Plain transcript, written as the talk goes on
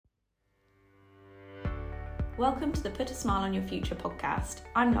Welcome to the Put a Smile on Your Future podcast.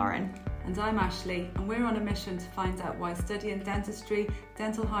 I'm Lauren. And I'm Ashley, and we're on a mission to find out why studying dentistry,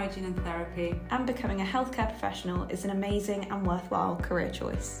 dental hygiene and therapy and becoming a healthcare professional is an amazing and worthwhile career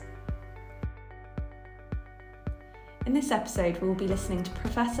choice. In this episode, we will be listening to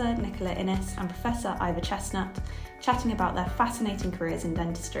Professor Nicola Innes and Professor Ivor Chestnutt chatting about their fascinating careers in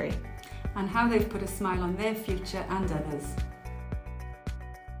dentistry and how they've put a smile on their future and others.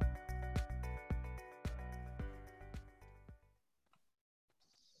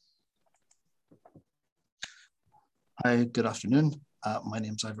 Hi, good afternoon. My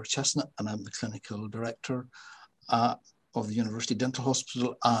name is Ivor Chestnutt and I'm the Clinical Director of the University Dental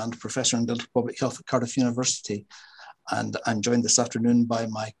Hospital and Professor in Dental Public Health at Cardiff University. And I'm joined this afternoon by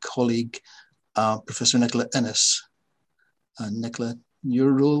my colleague, Professor Nicola Innes. And Nicola,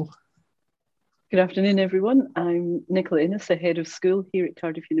 your role? Good afternoon, everyone. I'm Nicola Innes, the Head of School here at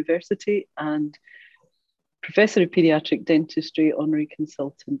Cardiff University and Professor of Paediatric Dentistry, Honorary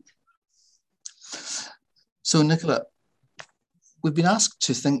Consultant. So Nicola, we've been asked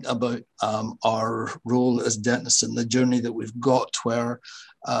to think about our role as dentists and the journey that we've got where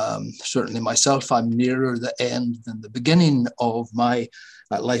certainly myself, I'm nearer the end than the beginning of my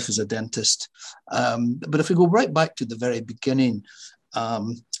life as a dentist. But if we go right back to the very beginning,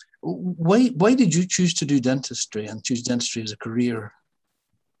 why did you choose to do dentistry and choose dentistry as a career?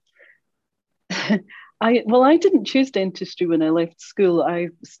 I didn't choose dentistry when I left school. I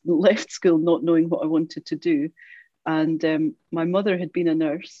left school not knowing what I wanted to do. And my mother had been a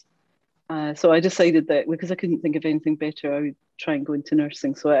nurse. So I decided that because I couldn't think of anything better, I would try and go into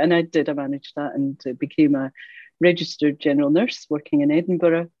nursing. I managed that and became a registered general nurse working in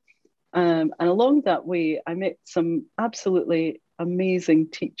Edinburgh. And along that way, I met some absolutely amazing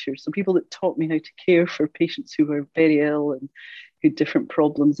teachers. So people that taught me how to care for patients who were very ill and who had different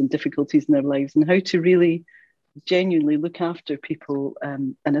problems and difficulties in their lives and how to really genuinely look after people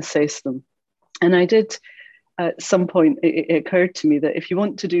and assess them. And I did, at some point, it occurred to me that if you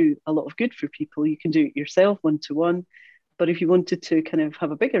want to do a lot of good for people, you can do it yourself one-to-one. But if you wanted to kind of have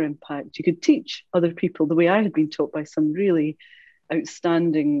a bigger impact, you could teach other people the way I had been taught by some really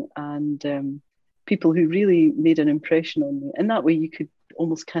outstanding and people who really made an impression on me. And that way you could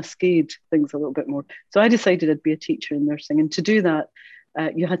almost cascade things a little bit more. So I decided I'd be a teacher in nursing. And to do that,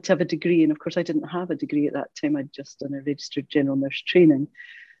 you had to have a degree. And of course, I didn't have a degree at that time. I'd just done a registered general nurse training.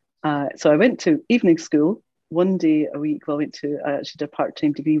 So I went to evening school one day a week. Well, I actually did a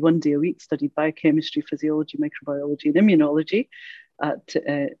part-time degree 1 day a week, studied biochemistry, physiology, microbiology and immunology at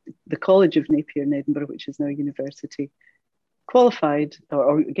the College of Napier in Edinburgh, which is now a university. Qualified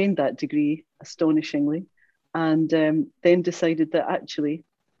or gained that degree astonishingly. And then decided that actually,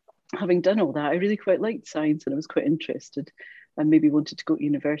 having done all that, I really quite liked science and I was quite interested and maybe wanted to go to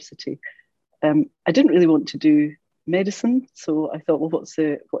university. I didn't really want to do medicine. So I thought, well,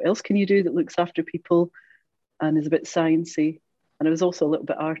 what else can you do that looks after people and is a bit sciencey? And I was also a little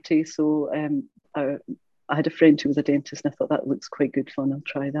bit arty. So I had a friend who was a dentist and I thought that looks quite good fun. I'll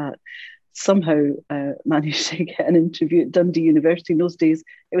try that. Somehow managed to get an interview at Dundee University. In those days,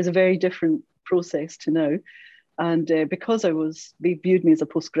 it was a very different process to now. And because they viewed me as a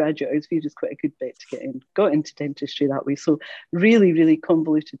postgraduate, I was viewed as quite a good bet to get in. Got into dentistry that way. So really, really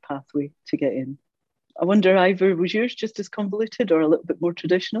convoluted pathway to get in. I wonder, Ivor, was yours just as convoluted or a little bit more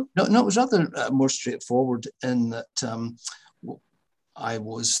traditional? No, it was rather more straightforward in that I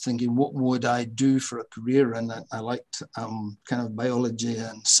was thinking, what would I do for a career? And I liked kind of biology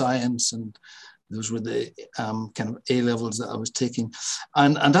and science, and those were the kind of A levels that I was taking.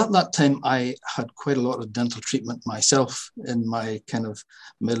 And at that time, I had quite a lot of dental treatment myself in my kind of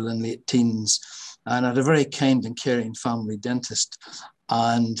middle and late teens. And I had a very kind and caring family dentist.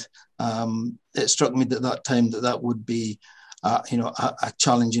 And it struck me at that time that would be, a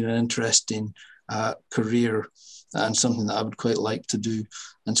challenging and interesting career and something that I would quite like to do.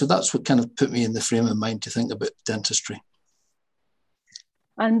 And so that's what kind of put me in the frame of mind to think about dentistry.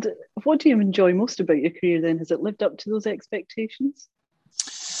 And what do you enjoy most about your career then? Has it lived up to those expectations?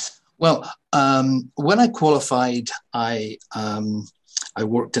 Well, when I qualified, I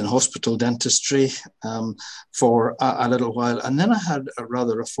worked in hospital dentistry for a little while. And then I had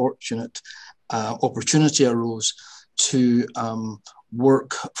a fortunate opportunity arose to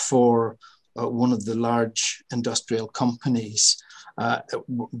work for one of the large industrial companies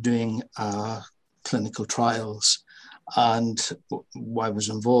doing clinical trials. And I was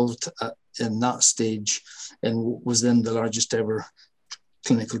involved in that stage and was then the largest ever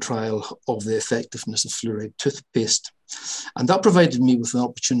clinical trial of the effectiveness of fluoride toothpaste. And that provided me with an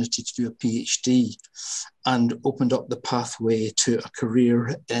opportunity to do a PhD and opened up the pathway to a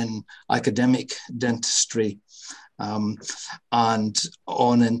career in academic dentistry and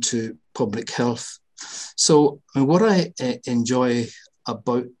on into public health. So what I enjoy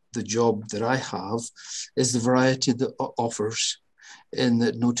about the job that I have is the variety that it offers, in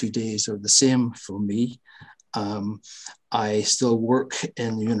that no 2 days are the same for me. I still work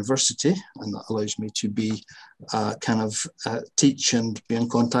in the university, and that allows me to be teach and be in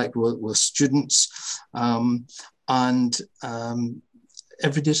contact with students. Every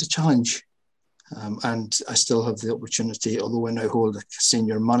day is a challenge. And I still have the opportunity, although I now hold a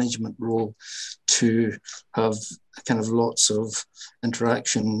senior management role, to have kind of lots of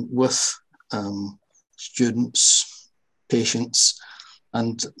interaction with students, patients,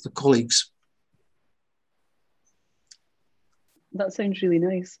 and the colleagues. That sounds really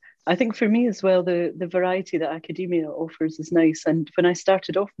nice. I think for me as well, the variety that academia offers is nice. And when I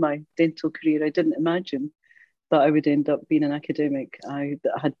started off my dental career, I didn't imagine that I would end up being an academic. I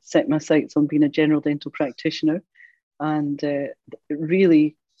had set my sights on being a general dental practitioner, and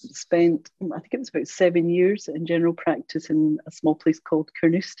really spent, I think it was about 7 years in general practice in a small place called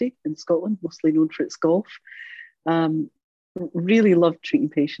Cardiff in Scotland, mostly known for its golf. Really loved treating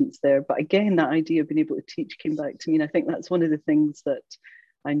patients there. But again, that idea of being able to teach came back to me. And I think that's one of the things that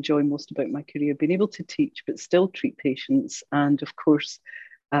I enjoy most about my career, being able to teach, but still treat patients. And of course,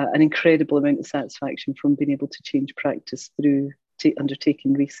 an incredible amount of satisfaction from being able to change practice through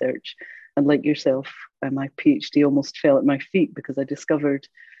undertaking research. And like yourself, my PhD almost fell at my feet, because I discovered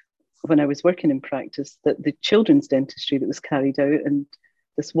when I was working in practice that the children's dentistry that was carried out, and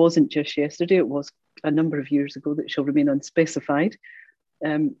this wasn't just yesterday, it was a number of years ago, that shall remain unspecified,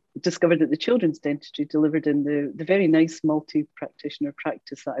 discovered that the children's dentistry delivered in the very nice multi-practitioner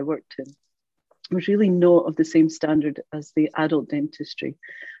practice that I worked in was really not of the same standard as the adult dentistry.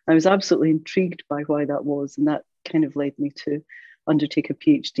 I was absolutely intrigued by why that was, and that kind of led me to undertake a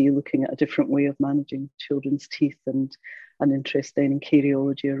PhD looking at a different way of managing children's teeth, and an interest then in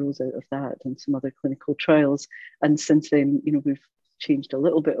cariology arose out of that, and some other clinical trials. And since then, we've changed a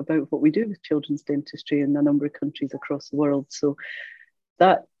little bit about what we do with children's dentistry in a number of countries across the world. So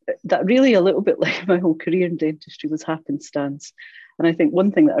that really, a little bit like my whole career in dentistry, was happenstance. And I think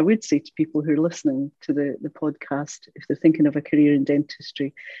one thing that I would say to people who are listening to the podcast, if they're thinking of a career in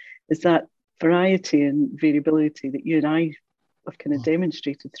dentistry, is that variety and variability that you and I have kind of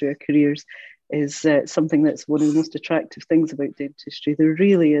demonstrated through our careers is something that's one of the most attractive things about dentistry. There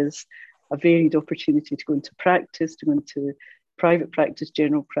really is a varied opportunity to go into practice, to go into private practice,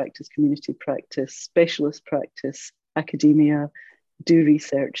 general practice, community practice, specialist practice, academia, do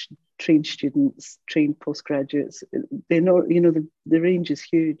research, train students, train postgraduates. They know, the range is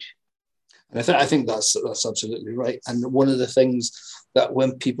huge. And I think that's absolutely right. And one of the things that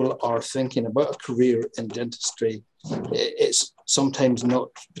when people are thinking about a career in dentistry, it's sometimes not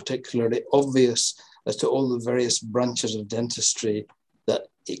particularly obvious as to all the various branches of dentistry that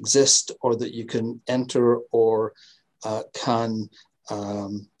exist, or that you can enter, or can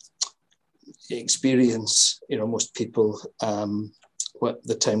experience. Most people, at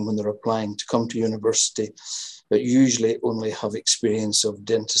the time when they're applying to come to university, but usually only have experience of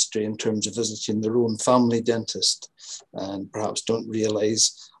dentistry in terms of visiting their own family dentist, and perhaps don't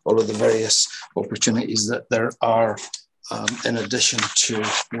realise all of the various opportunities that there are in addition to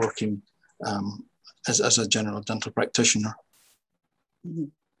working as a general dental practitioner. Mm-hmm.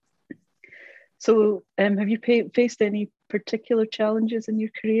 So have you faced any particular challenges in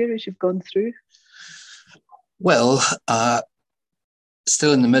your career as you've gone through? Well,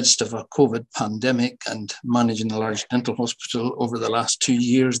 still in the midst of a COVID pandemic and managing a large dental hospital over the last 2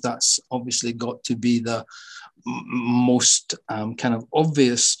 years, that's obviously got to be the most kind of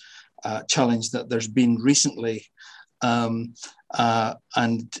obvious challenge that there's been recently. Remembering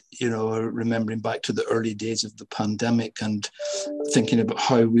back to the early days of the pandemic and thinking about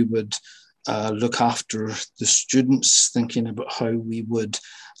how we would look after the students, thinking about how we would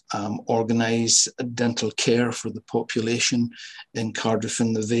organise dental care for the population in Cardiff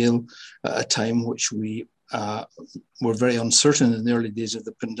and the Vale at a time which we were very uncertain in the early days of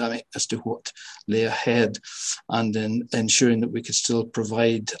the pandemic as to what lay ahead, and in ensuring that we could still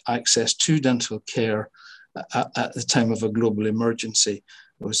provide access to dental care at the time of a global emergency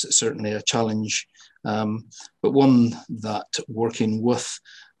was certainly a challenge, but one that, working with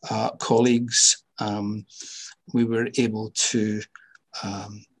colleagues, we were able to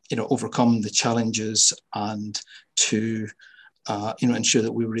overcome the challenges and to ensure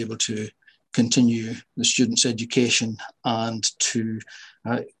that we were able to continue the students' education and to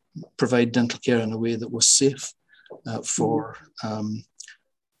provide dental care in a way that was safe for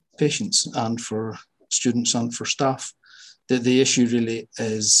patients and for students and for staff. The issue really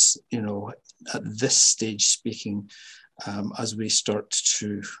is, at this stage speaking, as we start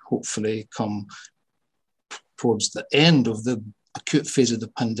to hopefully come towards the end of the acute phase of the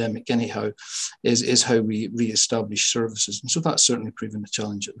pandemic anyhow, is how we re-establish services. And so that's certainly proven a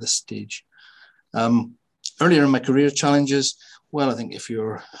challenge at this stage. Earlier in my career challenges, well, I think if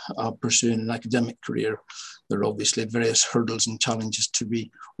you're pursuing an academic career, there are obviously various hurdles and challenges to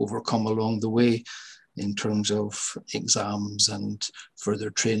be overcome along the way in terms of exams and further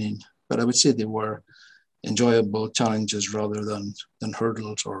training. But I would say they were enjoyable challenges rather than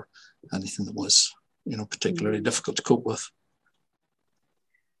hurdles or anything that was, particularly difficult to cope with.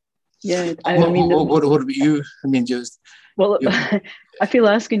 Yeah, what about you? I feel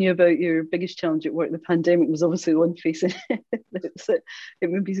asking you about your biggest challenge at work, the pandemic, was obviously the one facing it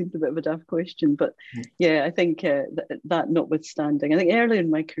maybe seemed a bit of a daft question, but yeah, I think that notwithstanding, I think earlier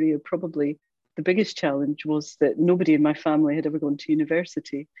in my career, probably the biggest challenge was that nobody in my family had ever gone to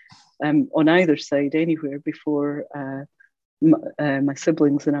university on either side anywhere before my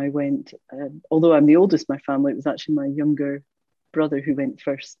siblings and I went. Although I'm the oldest in my family, it was actually my younger brother who went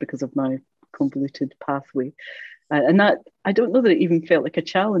first because of my convoluted pathway. And that, I don't know that it even felt like a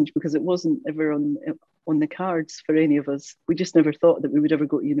challenge because it wasn't ever on the cards for any of us. We just never thought that we would ever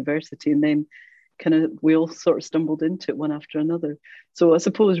go to university, and then we all sort of stumbled into it one after another. So I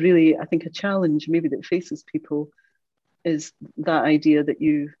suppose really, I think a challenge maybe that faces people is that idea that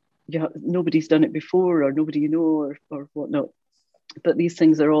nobody's done it before, or nobody or whatnot. But these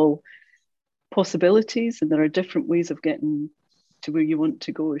things are all possibilities, and there are different ways of getting to where you want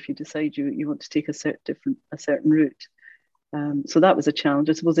to go if you decide you want to take a certain route. So that was a challenge.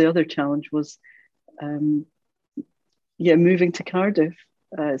 I suppose the other challenge was, moving to Cardiff,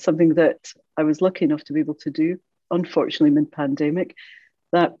 something that I was lucky enough to be able to do. Unfortunately, mid-pandemic,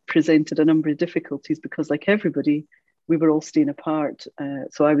 that presented a number of difficulties because, like everybody, we were all staying apart.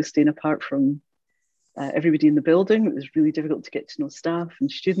 So I was staying apart from everybody in the building. It was really difficult to get to know staff and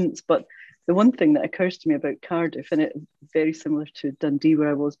students. But the one thing that occurs to me about Cardiff, and it's very similar to Dundee where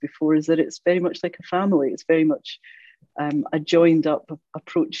I was before, is that it's very much like a family. It's very much a joined up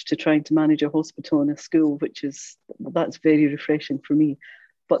approach to trying to manage a hospital and a school, that's very refreshing for me.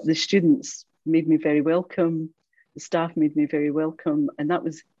 But the students made me very welcome. The staff made me very welcome. And that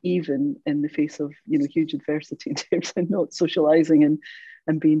was even in the face of, huge adversity in terms of not socializing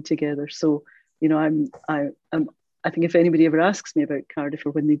and being together. So, I think if anybody ever asks me about Cardiff,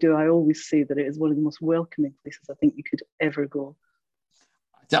 or when they do, I always say that it is one of the most welcoming places I think you could ever go.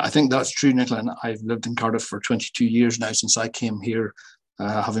 Yeah, I think that's true, Nicola. And I've lived in Cardiff for 22 years now since I came here,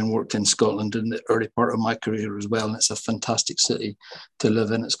 having worked in Scotland in the early part of my career as well. And it's a fantastic city to live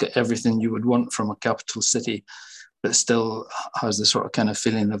in. It's got everything you would want from a capital city, but still has the sort of kind of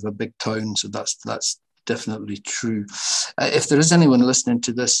feeling of a big town. So that's definitely true. If there is anyone listening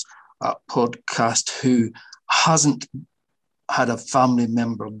to this podcast who hasn't had a family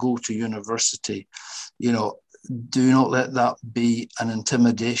member go to university, do not let that be an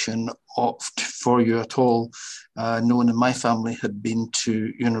intimidation for you at all. No one in my family had been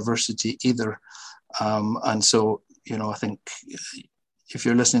to university either. And so, I think if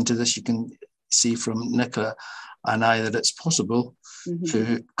you're listening to this, you can see from Nicola and I that it's possible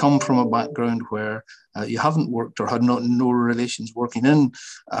to come from a background where you haven't worked or had no relations working in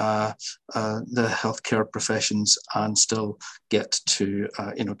the healthcare professions and still get to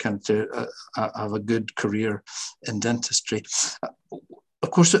have a good career in dentistry.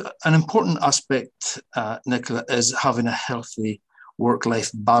 Of course, an important aspect, Nicola, is having a healthy work-life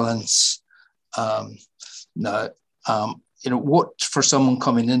balance. What for someone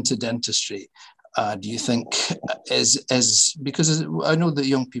coming into dentistry do you think is because I know that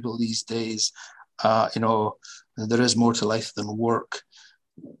young people these days, there is more to life than work.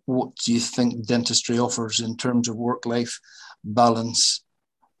 What do you think dentistry offers in terms of work-life balance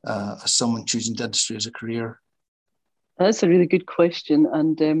as someone choosing dentistry as a career? That's a really good question,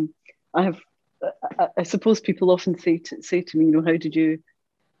 and I suppose people often say to me, how did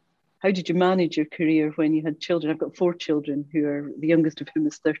you manage your career when you had children? I've got 4 children, who are the youngest of whom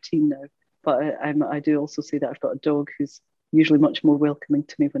is 13 now. But I do also say that I've got a dog who's usually much more welcoming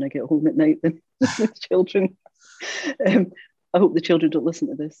to me when I get home at night than the children. I hope the children don't listen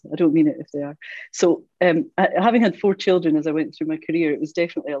to this. I don't mean it if they are. So having had 4 children as I went through my career, it was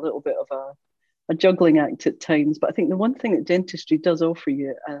definitely a little bit of a juggling act at times. But I think the one thing that dentistry does offer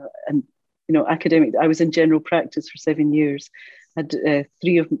you, academic, I was in general practice for 7 years. I had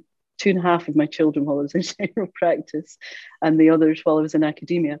 2.5 of my children while I was in general practice, and the others while I was in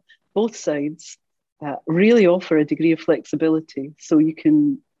academia. Both sides really offer a degree of flexibility. So you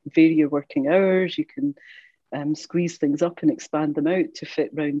can vary your working hours, you can squeeze things up and expand them out to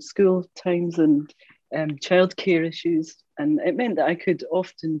fit around school times and childcare issues. And it meant that I could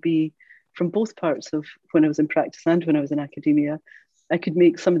often be, from both parts of when I was in practice and when I was in academia, I could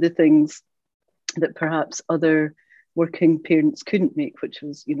make some of the things that perhaps other working parents couldn't make, which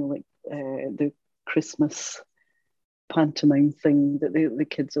was, like the Christmas pantomime thing that the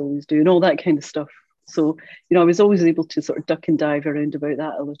kids always do and all that kind of stuff. So, I was always able to sort of duck and dive around about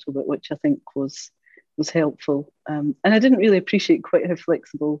that a little bit, which I think was helpful. And I didn't really appreciate quite how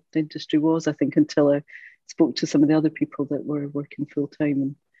flexible dentistry was, I think, until I spoke to some of the other people that were working full time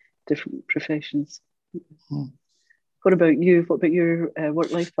in different professions. Mm-hmm. What about you? What about your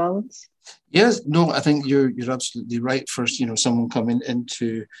work-life balance? Yes, no, I think you're absolutely right. First, someone coming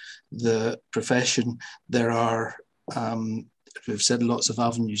into the profession, there are, we've said, lots of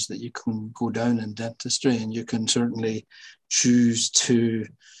avenues that you can go down in dentistry, and you can certainly choose to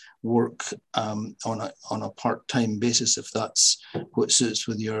work on a part-time basis if that's what suits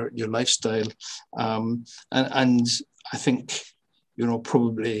with your lifestyle. And I think,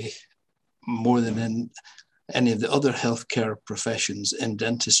 probably more than in any of the other healthcare professions, in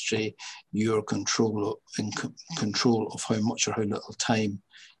dentistry, you're in control of how much or how little time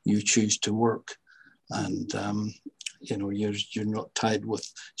you choose to work. And you're not tied with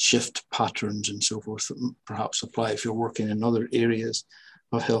shift patterns and so forth that perhaps apply if you're working in other areas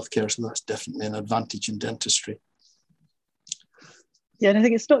of healthcare. So that's definitely an advantage in dentistry. Yeah, and I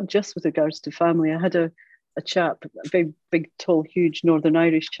think it's not just with regards to family. I had a chap, a very big, tall, huge Northern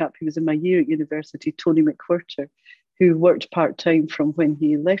Irish chap who was in my year at university, Tony McWhirter, who worked part-time from when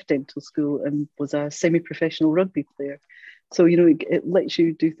he left dental school and was a semi-professional rugby player. So, it lets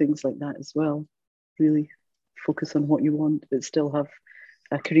you do things like that as well. Really focus on what you want, but still have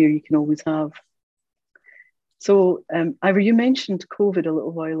a career you can always have. So, Ivor, you mentioned COVID a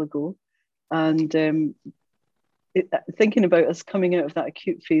little while ago, and thinking about us coming out of that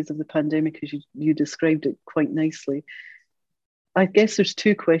acute phase of the pandemic, as you described it quite nicely, I guess there's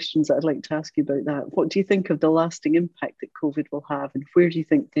two questions that I'd like to ask you about that. What do you think of the lasting impact that COVID will have, and where do you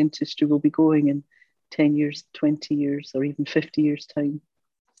think dentistry will be going in 10 years, 20 years, or even 50 years' time?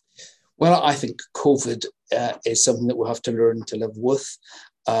 Well, I think COVID is something that we'll have to learn to live with,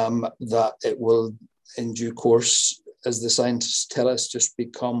 that it will, in due course, as the scientists tell us, just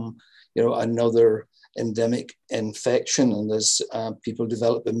become, another endemic infection. And as people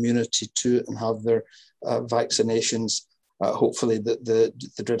develop immunity to it and have their vaccinations, hopefully the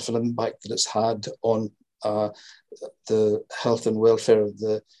dreadful impact that it's had on the health and welfare of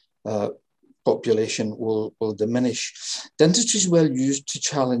the population will diminish. Dentistry is well used to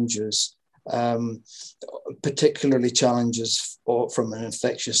challenges, particularly challenges from an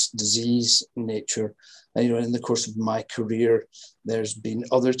infectious disease nature. And, in the course of my career, there's been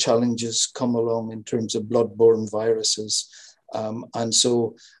other challenges come along in terms of bloodborne viruses. And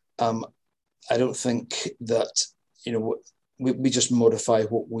so I don't think that, we just modify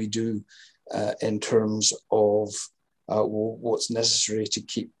what we do in terms of what's necessary to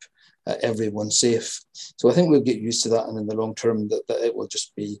keep everyone safe. So I think we'll get used to that, and in the long term that it will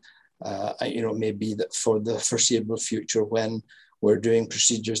just be, maybe that for the foreseeable future, when we're doing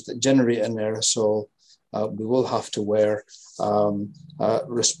procedures that generate an aerosol, we will have to wear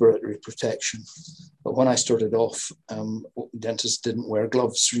respiratory protection. But when I started off, dentists didn't wear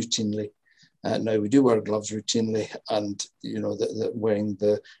gloves routinely. Now we do wear gloves routinely, and wearing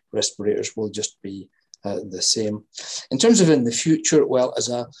the respirators will just be the same. In terms of in the future, well, as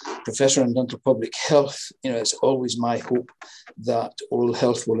a professor in dental public health, it's always my hope that oral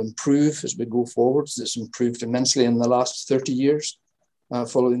health will improve as we go forwards. It's improved immensely in the last 30 years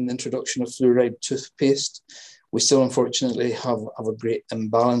following the introduction of fluoride toothpaste. We still, unfortunately, have a great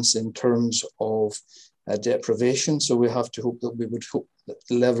imbalance in terms of deprivation. So we have to hope that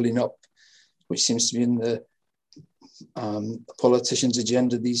levelling up, which seems to be in the politicians'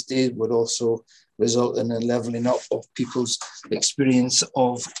 agenda these days, would also result in a levelling up of people's experience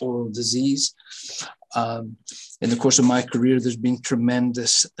of oral disease. In the course of my career, there's been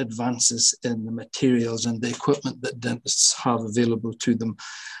tremendous advances in the materials and the equipment that dentists have available to them.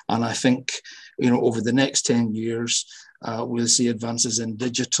 And I think, over the next 10 years, we'll see advances in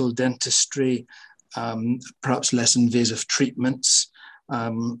digital dentistry, perhaps less invasive treatments,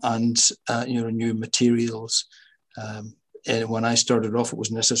 and new materials. And when I started off, it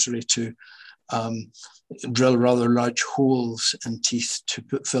was necessary to drill rather large holes in teeth to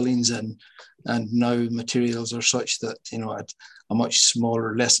put fillings in. And now materials are such that, a much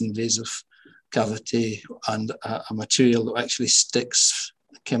smaller, less invasive cavity and a material that actually sticks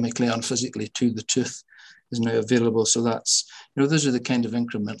chemically and physically to the tooth is now available. So that's, those are the kind of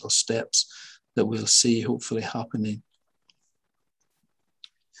incremental steps that we'll see hopefully happening.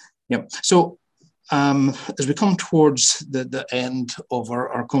 Yeah. So as we come towards the end of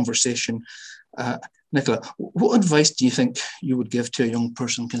our conversation, Nicola, what advice do you think you would give to a young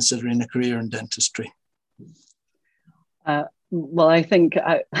person considering a career in dentistry? Well, I think,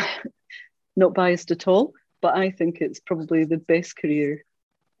 not biased at all, but I think it's probably the best career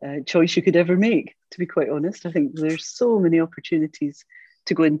choice you could ever make, to be quite honest. I think there's so many opportunities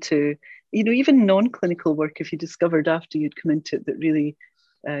to go into, even non-clinical work. If you discovered after you'd come into it that really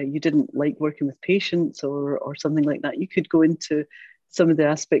you didn't like working with patients or something like that, you could go into some of the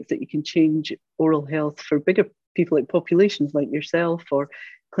aspects that you can change oral health for bigger people, like populations like yourself, or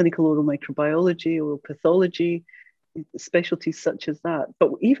clinical oral microbiology, oral pathology, specialties such as that.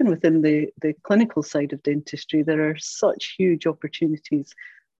 But even within the clinical side of dentistry, there are such huge opportunities.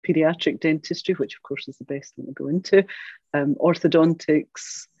 Pediatric dentistry, which of course is the best thing to go into,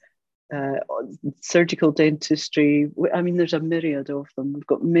 orthodontics, surgical dentistry. I mean, there's a myriad of them. We've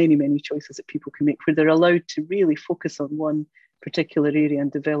got many, many choices that people can make where they're allowed to really focus on one particular area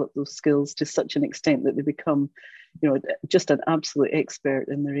and develop those skills to such an extent that they become, just an absolute expert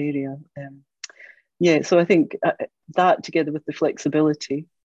in their area. So I think that together with the flexibility,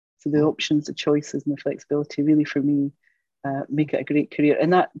 so the options, the choices and the flexibility really for me make it a great career.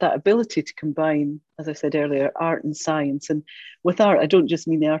 And that ability to combine, as I said earlier, art and science. And with art, I don't just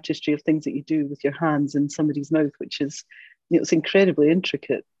mean the artistry of things that you do with your hands in somebody's mouth, which is, it's incredibly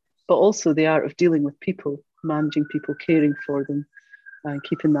intricate, but also the art of dealing with people, managing people, caring for them, and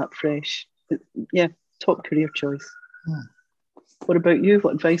keeping that fresh. Top career choice. What about you?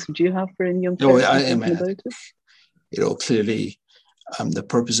 What advice would you have for any young person thinking about it? Clearly, the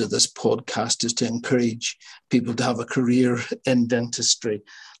purpose of this podcast is to encourage people to have a career in dentistry,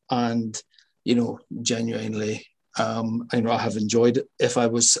 and genuinely, I have enjoyed it. If I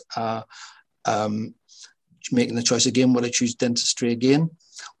was making the choice again, would I choose dentistry again?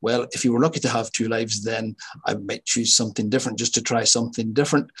 Well, if you were lucky to have two lives, then I might choose something different, just to try something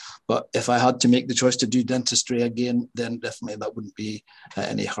different. But if I had to make the choice to do dentistry again, then definitely that wouldn't be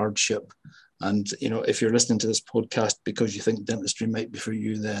any hardship. And, if you're listening to this podcast because you think dentistry might be for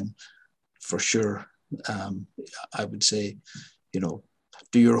you, then for sure, I would say, do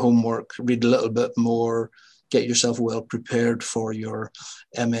your homework, read a little bit more, get yourself well prepared for your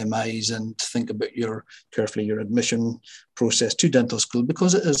MMIs, and think about carefully your admission process to dental school,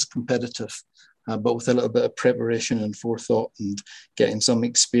 because it is competitive, but with a little bit of preparation and forethought and getting some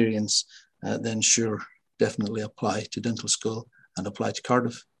experience, then sure, definitely apply to dental school and apply to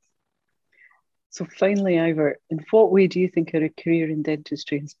Cardiff. So finally, Ivor, in what way do you think a career in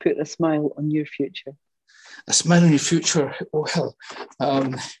dentistry has put a smile on your future? A smile on your future? Well,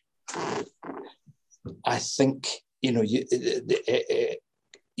 I think,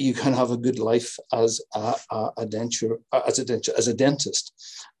 you can have a good life as a dentist,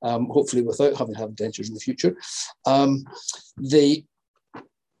 hopefully without having to have dentures in the future.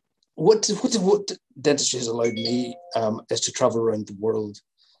 What dentistry has allowed me is to travel around the world.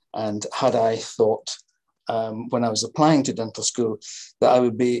 And had I thought when I was applying to dental school that I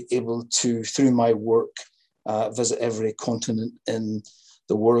would be able to, through my work, visit every continent in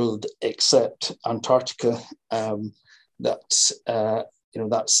the world except Antarctica, that's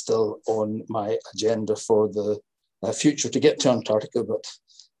still on my agenda for the future, to get to Antarctica, but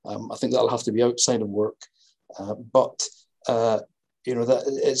I think that'll have to be outside of work. But that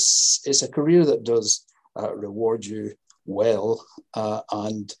it's a career that does reward you well,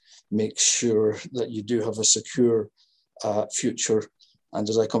 and make sure that you do have a secure future. And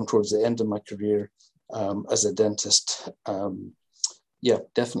as I come towards the end of my career as a dentist,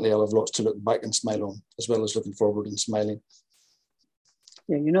 definitely I'll have lots to look back and smile on, as well as looking forward and smiling.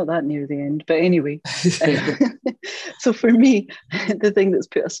 Yeah, you're not that near the end, but anyway. So for me, the thing that's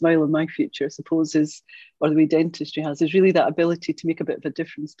put a smile on my future, I suppose, or the way dentistry has, is really that ability to make a bit of a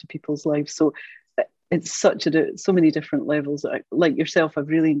difference to people's lives. So it's so many different levels. Like yourself, I've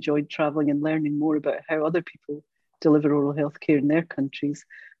really enjoyed traveling and learning more about how other people deliver oral health care in their countries.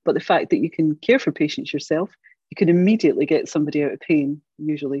 But the fact that you can care for patients yourself, you can immediately get somebody out of pain,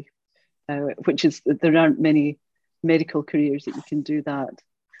 usually, which is, there aren't many medical careers that you can do that.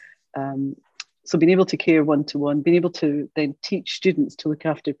 So being able to care one-to-one, being able to then teach students to look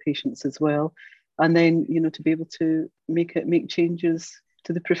after patients as well, and then, to be able to make changes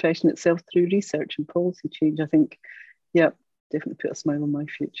to the profession itself through research and policy change. I think, yeah, definitely put a smile on my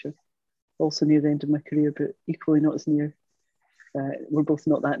future. Also near the end of my career, but equally not as near. We're both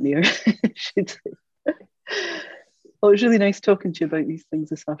not that near, I should say. Well, it was really nice talking to you about these things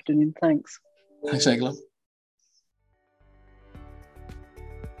this afternoon. Thanks. Thanks, Nicola.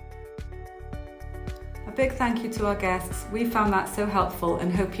 A big thank you to our guests. We found that so helpful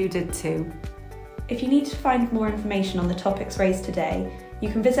and hope you did too. If you need to find more information on the topics raised today,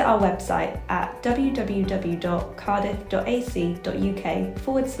 you can visit our website at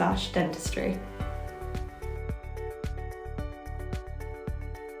www.cardiff.ac.uk/dentistry.